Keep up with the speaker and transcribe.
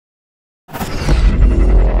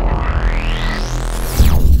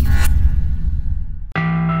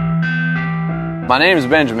My name is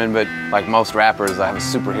Benjamin, but like most rappers, I have a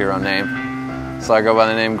superhero name. So I go by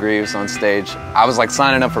the name Grieves on stage. I was like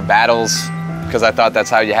signing up for battles because I thought that's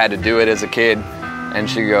how you had to do it as a kid. And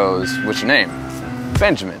she goes, "What's your name?"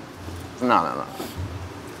 "Benjamin." No.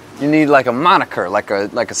 You need like a moniker, like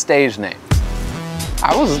a stage name.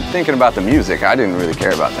 I wasn't thinking about the music. I didn't really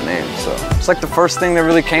care about the name. So it's like the first thing that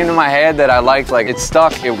really came to my head that I liked. Like it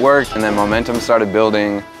stuck, it worked, and then momentum started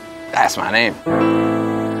building. That's my name.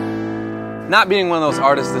 Not being one of those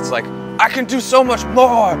artists that's like, I can do so much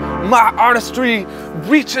more. My artistry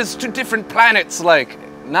reaches to different planets. Like,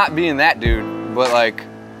 not being that dude, but like,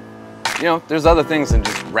 you know, there's other things than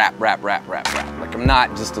just rap. Like, I'm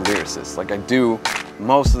not just a lyricist. Like, I do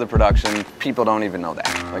most of the production. People don't even know that.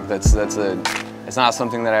 Like, it's not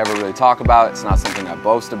something that I ever really talk about. It's not something I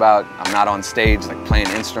boast about. I'm not on stage, like, playing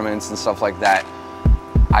instruments and stuff like that.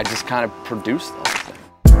 I just kind of produce the whole thing.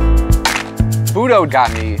 Budo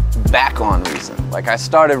got me back on Reason. Like, I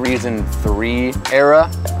started Reason 3 era,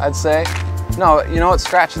 I'd say. No, you know what,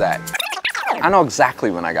 scratch that. I know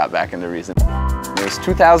exactly when I got back into Reason. It was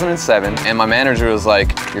 2007, and my manager was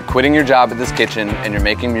like, "You're quitting your job at this kitchen, and you're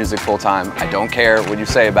making music full time. I don't care what you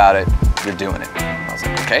say about it, you're doing it." I was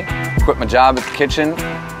like, okay. Quit my job at the kitchen,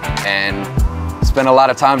 and spent a lot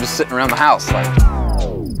of time just sitting around the house, like.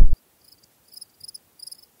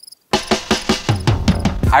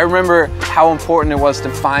 I remember how important it was to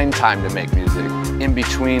find time to make music in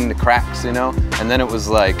between the cracks, you know? And then it was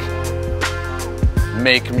like,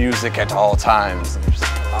 make music at all times. And just,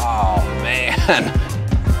 oh man.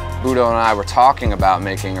 Budo and I were talking about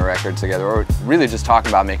making a record together, or really just talking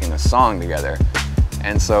about making a song together.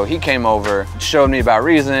 And so he came over, showed me about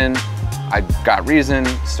Reason. I got Reason,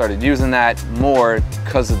 started using that more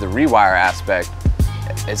because of the rewire aspect.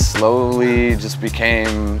 It slowly just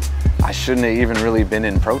became, I shouldn't have even really been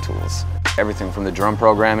in Pro Tools. Everything from the drum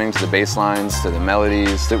programming to the bass lines to the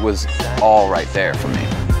melodies, it was all right there for me.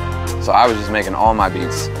 So I was just making all my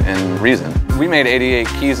beats in Reason. We made 88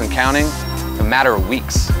 keys and counting in a matter of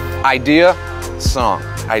weeks. Idea, song,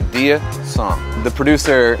 idea, song. The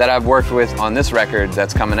producer that I've worked with on this record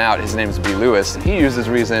that's coming out, his name is B. Lewis, and he uses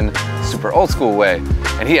Reason super old school way.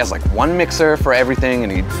 And he has like one mixer for everything,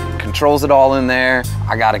 and he controls it all in there.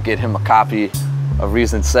 I gotta get him a copy of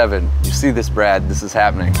Reason 7. You see this, Brad, this is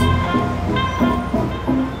happening.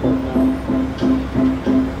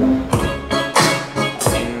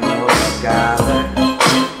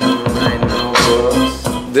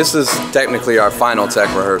 This is technically our final tech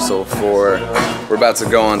rehearsal for, we're about to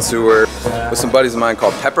go on tour with some buddies of mine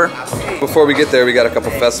called Pepper. Before we get there, we got a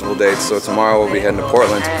couple festival dates, so tomorrow we'll be heading to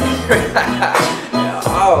Portland.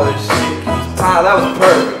 Oh, that was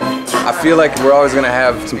perfect. I feel like we're always gonna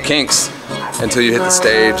have some kinks until you hit the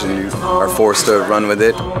stage and you are forced to run with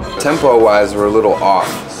it. Tempo-wise, we're a little off.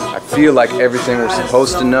 I feel like everything we're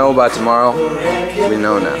supposed to know by tomorrow, we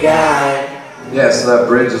know now. Yeah, so that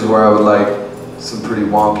bridge is where I would like some pretty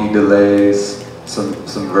wonky delays, some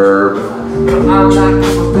verb. I'm not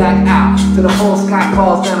coming back out till the whole sky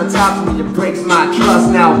falls down the top of me. It breaks my trust.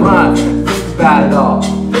 Now run, think about it all.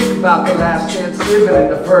 Think about the last chance living in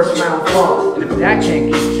the first round fall. And if that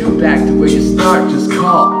can't get you back to where you start, just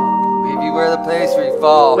call. Maybe we're the place where you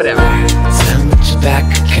fall. Whatever. Sandwich your back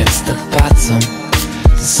against the bottom.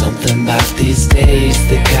 There's something about these days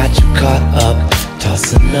that got you caught up.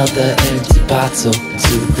 Toss another empty bottle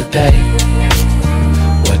to the bay.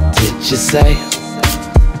 What did you say?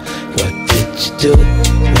 What did you do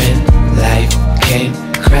when life came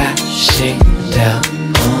crashing down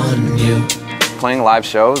on you? Playing live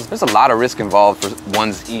shows, there's a lot of risk involved for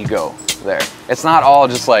one's ego there. It's not all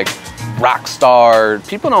just like rock star.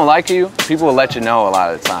 People don't like you, people will let you know a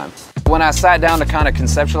lot of the time. When I sat down to kind of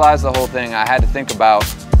conceptualize the whole thing, I had to think about,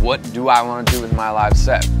 what do I want to do with my live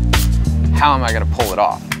set? How am I going to pull it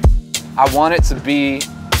off? I want it to be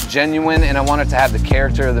genuine, and I want it to have the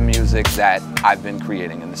character of the music that I've been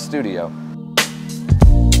creating in the studio.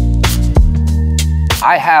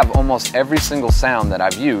 I have almost every single sound that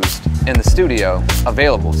I've used in the studio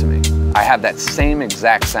available to me. I have that same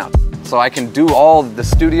exact sound. So I can do all the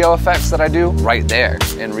studio effects that I do right there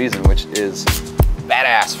in Reason, which is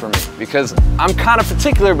badass for me, because I'm kind of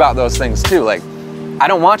particular about those things too. Like, I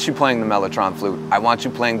don't want you playing the Mellotron flute. I want you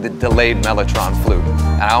playing the delayed Mellotron flute.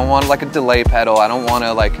 And I don't want like a delay pedal. I don't want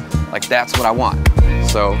to like that's what I want.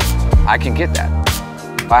 So I can get that.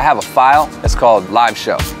 If I have a file, it's called Live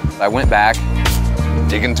Show. I went back,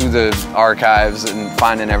 digging through the archives and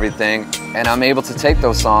finding everything, and I'm able to take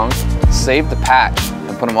those songs, save the patch,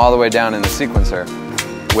 and put them all the way down in the sequencer.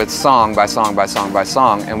 with song by song by song by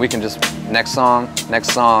song, and we can just next song,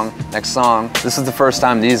 next song, next song. This is the first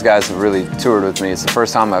time these guys have really toured with me. It's the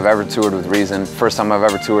first time I've ever toured with Reason, first time I've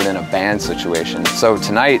ever toured in a band situation. So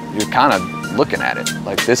tonight, you're kind of looking at it.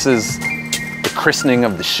 Like, this is the christening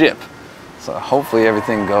of the ship. So hopefully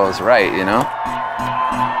everything goes right, you know?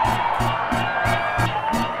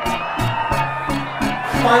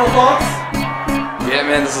 Final thoughts? Yeah,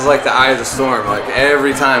 man, this is like the eye of the storm. Like,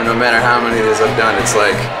 every time, no matter how many of these I've done, it's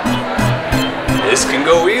like, this can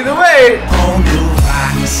go either way. On the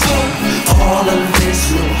rocks, all of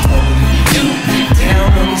this will hold you down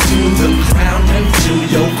onto the ground until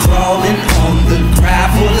you're crawling on the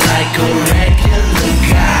gravel like a regular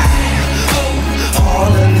guy.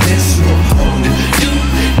 All of this will hold you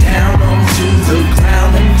down onto the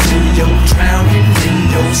ground until you're drowning in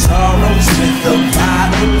your sorrows with a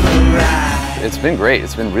bottle of rye. It's been great.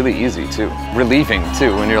 It's been really easy, too. Relieving,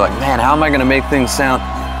 too, when you're like, man, how am I going to make things sound?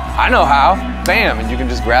 I know how. Bam, and you can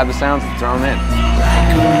just grab the sounds and throw them in.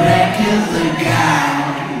 Like a regular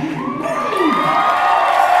guy.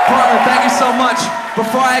 Partner, thank you so much.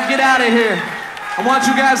 Before I get out of here, I want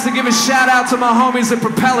you guys to give a shout out to my homies at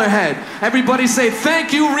Propellerhead. Everybody say,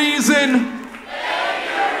 thank you, Reason. Thank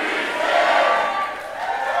you,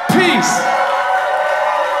 Reason. Peace.